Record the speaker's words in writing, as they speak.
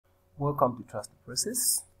Welcome to Trust the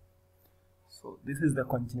Process. So this is the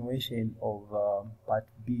continuation of part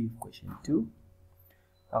B of question 2.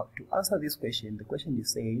 Now to answer this question, the question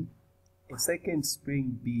is saying a second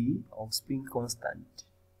spring B of spring constant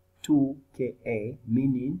 2 Ka,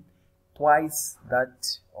 meaning twice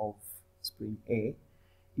that of spring A,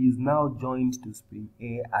 is now joined to spring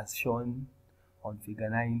A as shown on figure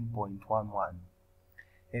 9.11.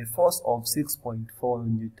 A force of 6.4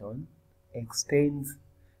 Newton extends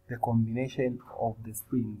the combination of the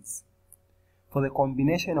springs. For the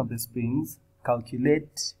combination of the springs,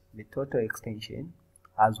 calculate the total extension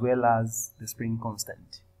as well as the spring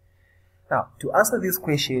constant. Now, to answer this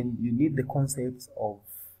question, you need the concepts of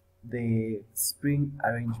the spring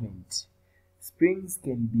arrangement. Springs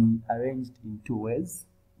can be arranged in two ways.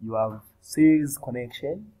 You have series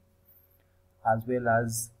connection as well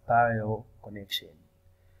as parallel connection.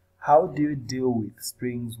 How do you deal with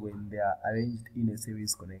springs when they are arranged in a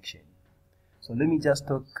series connection? So let me just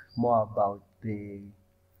talk more about the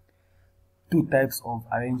two types of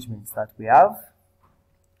arrangements that we have.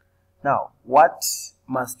 Now, what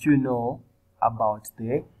must you know about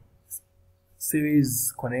the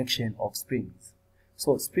series connection of springs?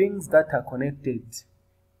 So springs that are connected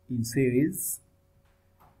in series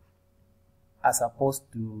are supposed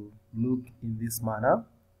to look in this manner.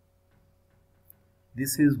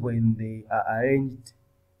 This is when they are arranged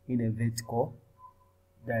in a vertical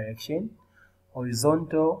direction.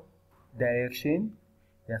 Horizontal direction,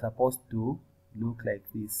 they are supposed to look like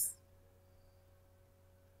this,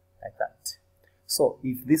 like that. So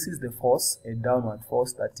if this is the force, a downward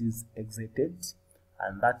force that is exerted,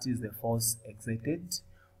 and that is the force exerted,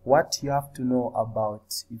 what you have to know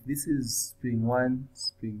about, if this is spring 1,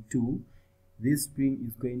 spring 2, this spring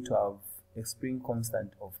is going to have a spring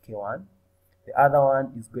constant of K1. The other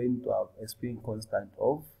one is going to have a spring constant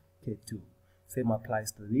of K2. Same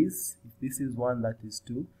applies to this. If this is 1, that is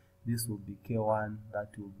 2. This will be K1, that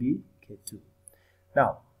will be K2.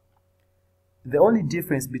 Now, the only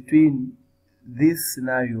difference between this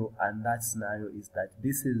scenario and that scenario is that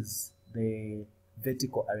this is the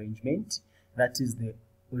vertical arrangement, that is the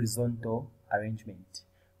horizontal arrangement.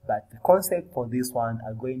 But the concept for this one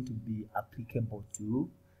are going to be applicable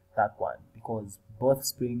to that one because both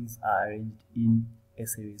springs are arranged in a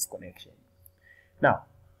series connection. Now,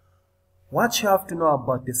 what you have to know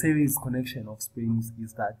about the series connection of springs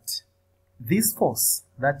is that this force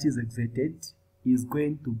that is exerted is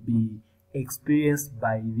going to be experienced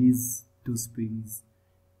by these two springs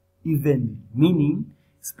evenly, meaning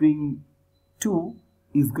spring 2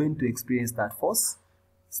 is going to experience that force,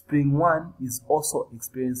 spring 1 is also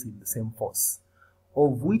experiencing the same force,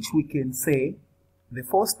 of which we can say the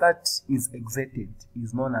force that is exerted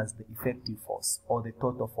is known as the effective force or the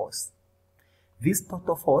total force. This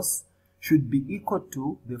total force should be equal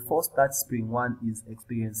to the force that spring 1 is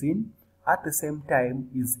experiencing, at the same time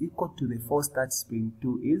is equal to the force that spring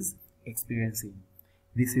 2 is experiencing.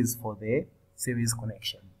 This is for the series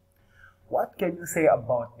connection. What can you say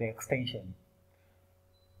about the extension?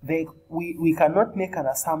 We cannot make an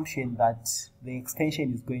assumption that the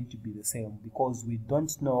extension is going to be the same because we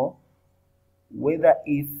don't know whether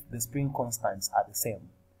if the spring constants are the same,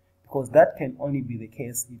 because that can only be the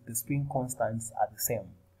case if the spring constants are the same,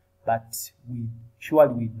 but we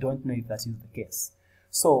don't know if that is the case.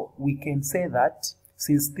 So we can say that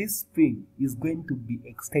since this spring is going to be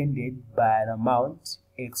extended by an amount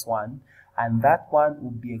x1 and that one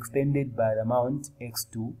will be extended by the amount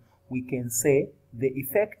x2, we can say the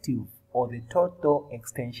effective or the total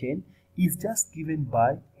extension is just given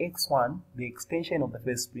by x1, the extension of the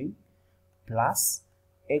first spring, plus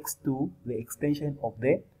x2, the extension of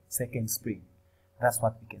the second spring. That's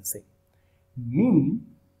what we can say. Meaning,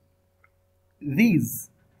 these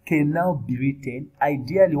can now be written.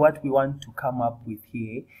 Ideally, what we want to come up with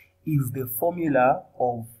here is the formula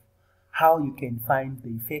of how you can find the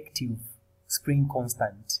effective spring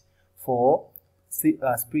constant for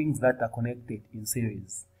springs that are connected in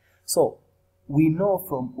series. So, we know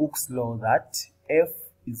from Hooke's law that F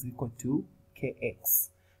is equal to Kx.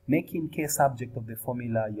 Making K subject of the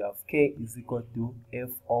formula, you have K is equal to F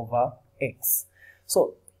over X.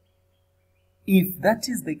 So, if that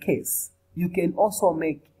is the case, you can also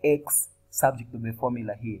make X subject of the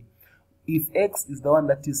formula here. If X is the one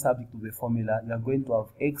that is subject to the formula, you are going to have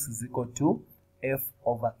X is equal to F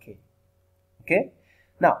over K. Okay?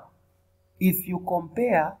 Now, if you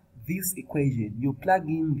compare this equation, you plug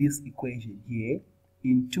in this equation here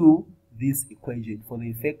into this equation for the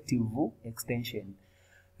effective extension.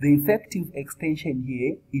 The effective extension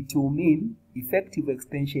here, it will mean effective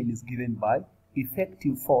extension is given by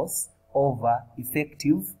effective force over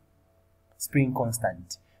effective spring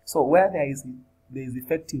constant. So where there is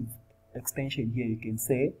effective extension here, you can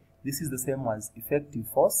say this is the same as effective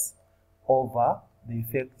force over the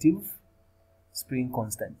effective spring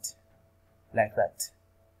constant, like that.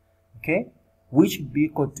 Okay, which would be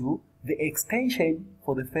equal to the extension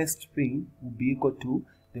for the first spring will be equal to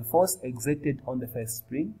the force exerted on the first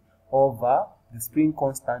spring over the spring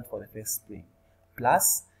constant for the first spring,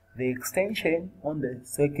 plus the extension on the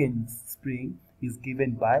second spring is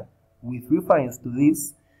given by, with reference to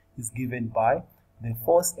this, is given by the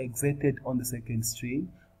force exerted on the second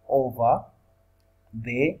spring over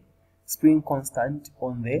the spring constant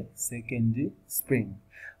on the second spring.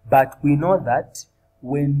 But we know that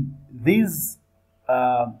when these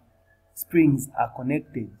springs are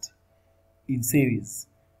connected in series,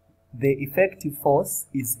 the effective force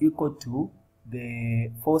is equal to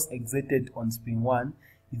the force exerted on spring 1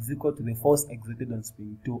 is equal to the force exerted on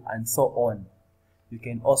spring 2, and so on. You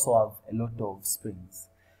can also have a lot of springs,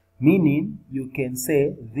 meaning you can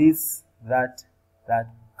say this, that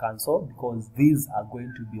cancel, because these are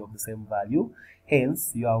going to be of the same value.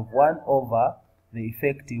 Hence, you have 1 over the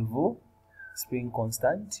effective spring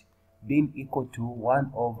constant being equal to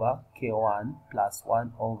 1 over K1 plus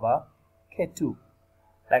 1 over K2,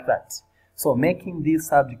 like that. So making this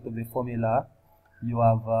subject of the formula, you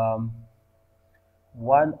have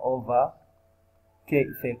 1 over K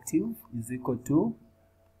effective is equal to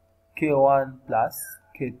K1 plus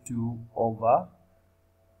K2 over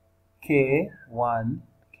K1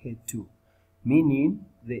 K2, meaning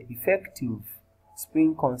the effective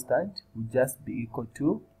spring constant will just be equal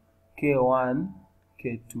to K1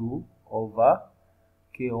 K2 over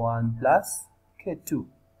K1 plus K2,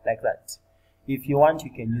 like that. If you want,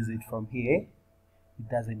 you can use it from here, it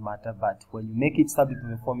doesn't matter, but when you make it subject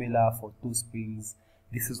to a formula for 2 springs,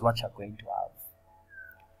 this is what you're going to have.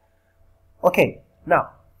 Okay, now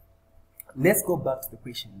let's go back to the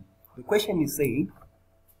question. The question is saying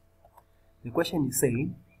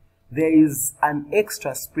there is an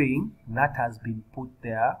extra spring that has been put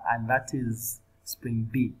there, and that is spring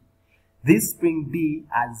B. This spring B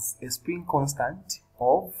has a spring constant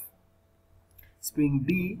of 2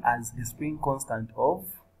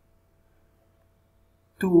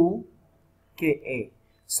 Ka.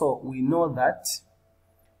 So we know that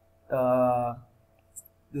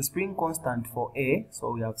the spring constant for A,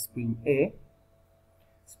 so we have spring A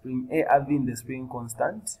having the spring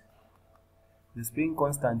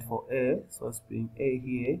constant for A, so spring A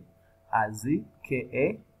here as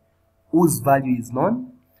Ka, whose value is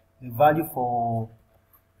known. The value for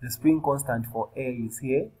the spring constant for A is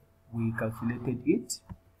here, we calculated it,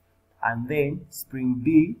 and then spring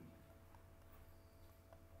B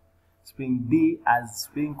as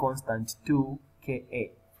spring constant 2 Ka.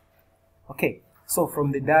 Okay, so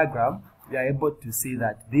from the diagram, we are able to see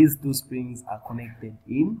that these 2 springs are connected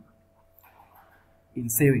in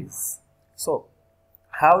series. So,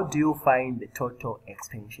 how do you find the total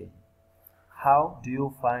extension?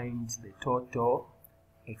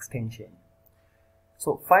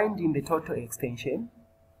 So, finding the total extension,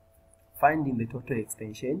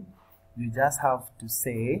 you just have to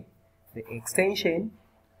say the extension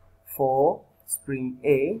for spring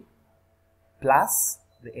A plus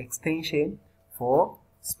the extension for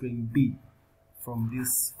spring B from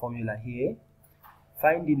this formula here.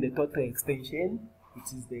 Finding the total extension,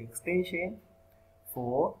 which is the extension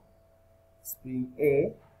for spring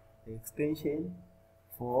A, the extension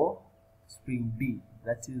for spring B.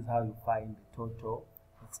 That is how you find the total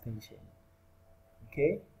extension.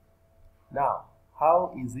 Okay? Now,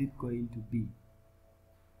 how is it going to be?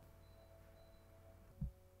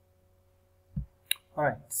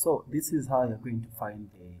 Alright, so this is how you're going to find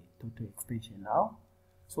the total extension now.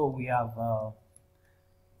 So we have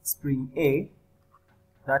spring A,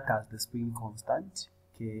 that has the spring constant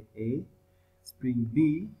Ka, spring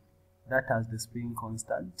B, that has the spring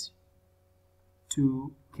constant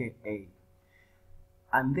 2 Ka.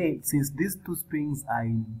 And then, since these 2 springs are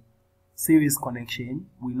in series connection,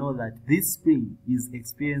 we know that this spring is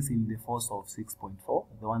experiencing the force of 6.4,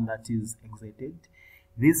 the one that is exerted.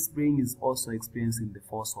 This spring is also experiencing the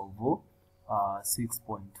force of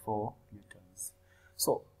 6.4 newtons.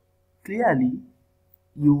 So, clearly,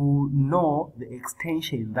 you know the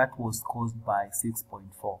extension that was caused by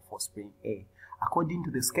 6.4 for spring A. According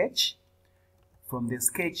to the sketch, from the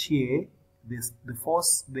sketch here,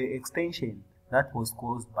 the extension that was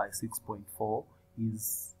caused by 6.4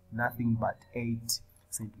 is nothing but 8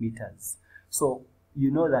 centimeters. So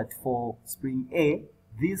you know that for spring A,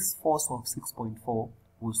 this force of 6.4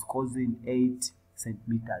 was causing 8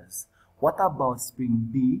 centimeters. What about spring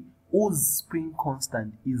B, whose spring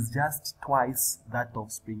constant is just twice that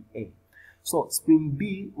of spring A? So spring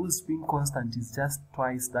B, whose spring constant is just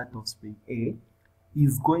twice that of spring A,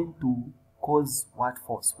 is going to cause what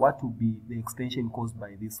force? What will be the extension caused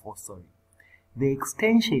by this force? Sorry. The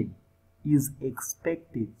extension is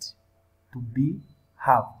expected to be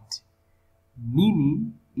halved,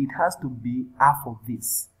 meaning it has to be half of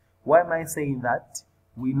this. Why am I saying that?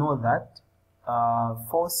 We know that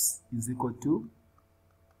force is equal to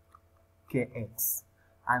kx,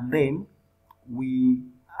 and then we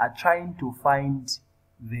are trying to find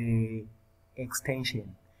the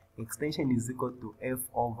extension. Extension is equal to f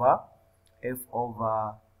over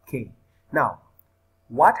k. Now,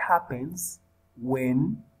 what happens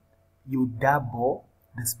when you double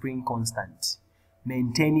the spring constant,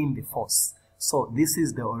 maintaining the force? So this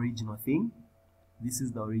is the original thing,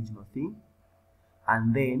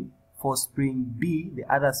 and then for spring B, the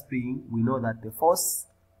other spring, we know that the force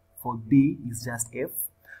for B is just F,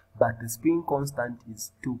 but the spring constant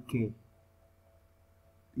is 2K.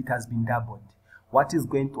 It has been doubled. What is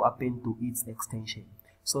going to happen to its extension?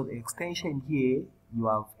 So the extension here, you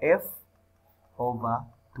have F over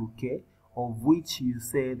 2K, of which you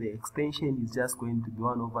say the extension is just going to be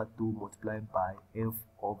 1 over 2 multiplied by F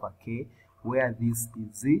over K, where this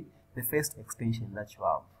is the first extension that you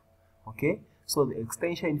have. Okay, so the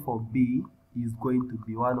extension for B is going to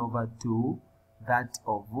be 1 over 2 that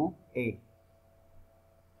of A.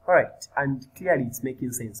 Alright, and clearly it's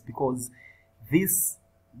making sense because this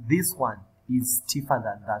one is stiffer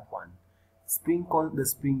than that one. The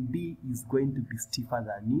spring B is going to be stiffer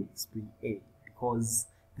than spring A because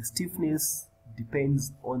the stiffness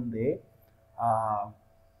depends on the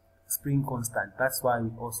spring constant. That's why we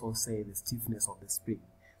also say the stiffness of the spring.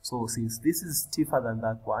 So since this is stiffer than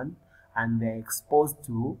that one and they're exposed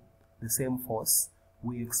to the same force,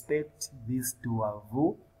 we expect this to have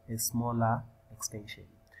a smaller extension.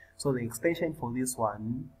 So the extension for this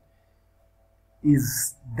one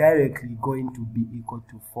is directly going to be equal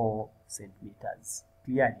to 4 centimeters,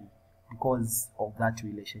 clearly, because of that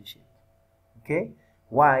relationship. Okay?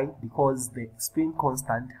 Why? Because the spring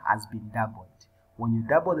constant has been doubled. When you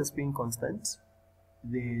double the spring constant,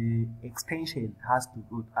 the extension has to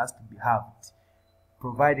be halved,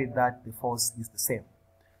 provided that the force is the same.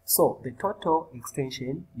 So the total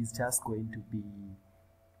extension is just going to be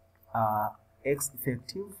X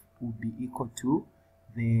effective will be equal to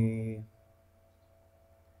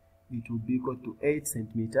it will be equal to 8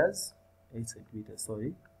 centimeters,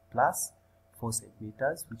 plus 4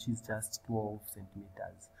 centimeters, which is just 12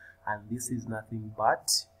 centimeters. And this is nothing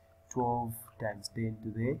but 12 times 10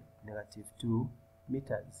 to the negative 2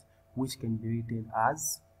 meters, which can be written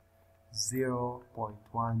as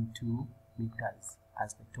 0.12 meters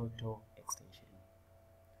as the total extension.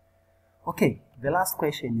 Okay, the last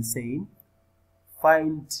question is saying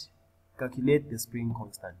calculate the spring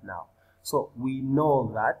constant now. So we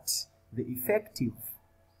know that the effective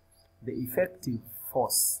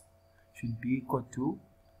force should be equal to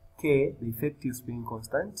K, the effective spring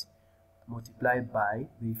constant, multiplied by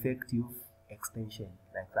the effective extension,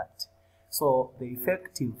 like that. So the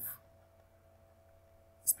effective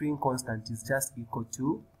spring constant is just equal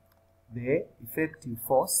to the effective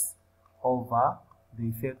force over the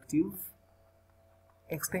effective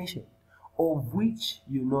extension, of which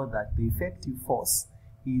you know that the effective force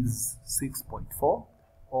is 6.4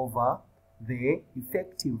 over the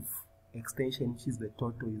effective extension, which is the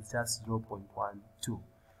total, is just 0.12.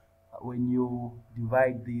 When you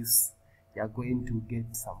divide this, you are going to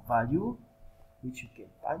get some value which you can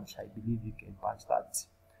punch. I believe you can punch that.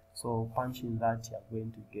 So punching that, you are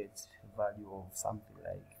going to get a value of something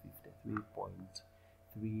like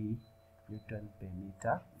 53.3 Newton per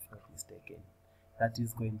meter, if not mistaken. That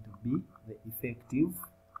is going to be the effective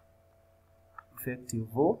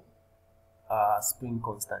spring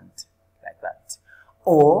constant, like that.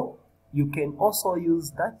 Or you can also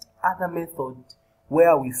use that other method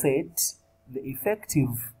where we said the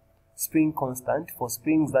effective spring constant for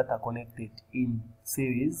springs that are connected in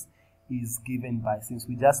series is given by, since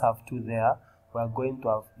we just have 2 there, we are going to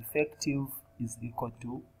have effective is equal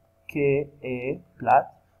to Ka plus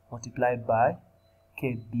multiplied by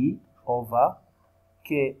Kb over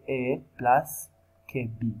Ka plus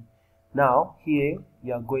Kb. Now here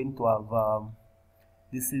you are going to have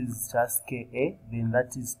this is just Ka, then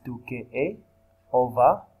that is 2Ka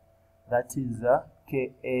over, that is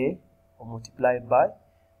Ka multiplied by,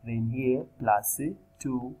 then here plus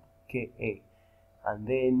 2Ka, and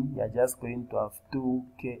then you are just going to have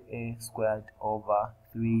 2Ka squared over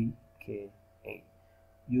 3Ka.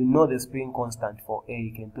 You know the spring constant for A,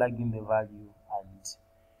 you can plug in the value, and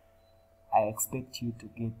I expect you to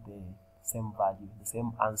get the same value, the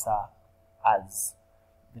same answer as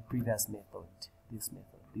the previous method,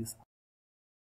 this